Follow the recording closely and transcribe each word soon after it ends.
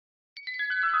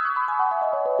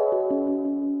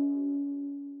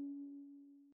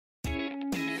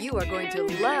You are going to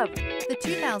love the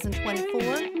 2024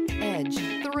 Edge.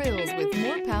 Thrills with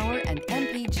more power and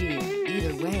MPG.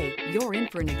 Either way, you're in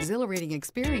for an exhilarating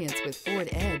experience with Ford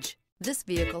Edge. This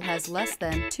vehicle has less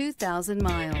than 2,000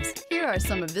 miles. Here are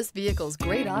some of this vehicle's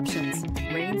great options: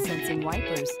 rain sensing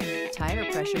wipers,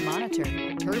 tire pressure monitor,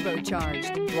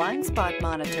 turbocharged, blind spot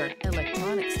monitor,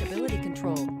 electronic stability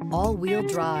control, all-wheel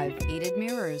drive, heated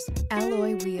mirrors,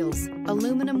 alloy wheels,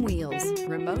 aluminum wheels,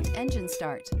 remote engine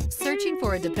start. Searching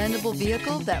for a dependable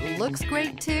vehicle that looks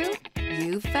great too?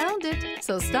 You found it,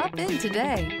 so stop in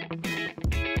today.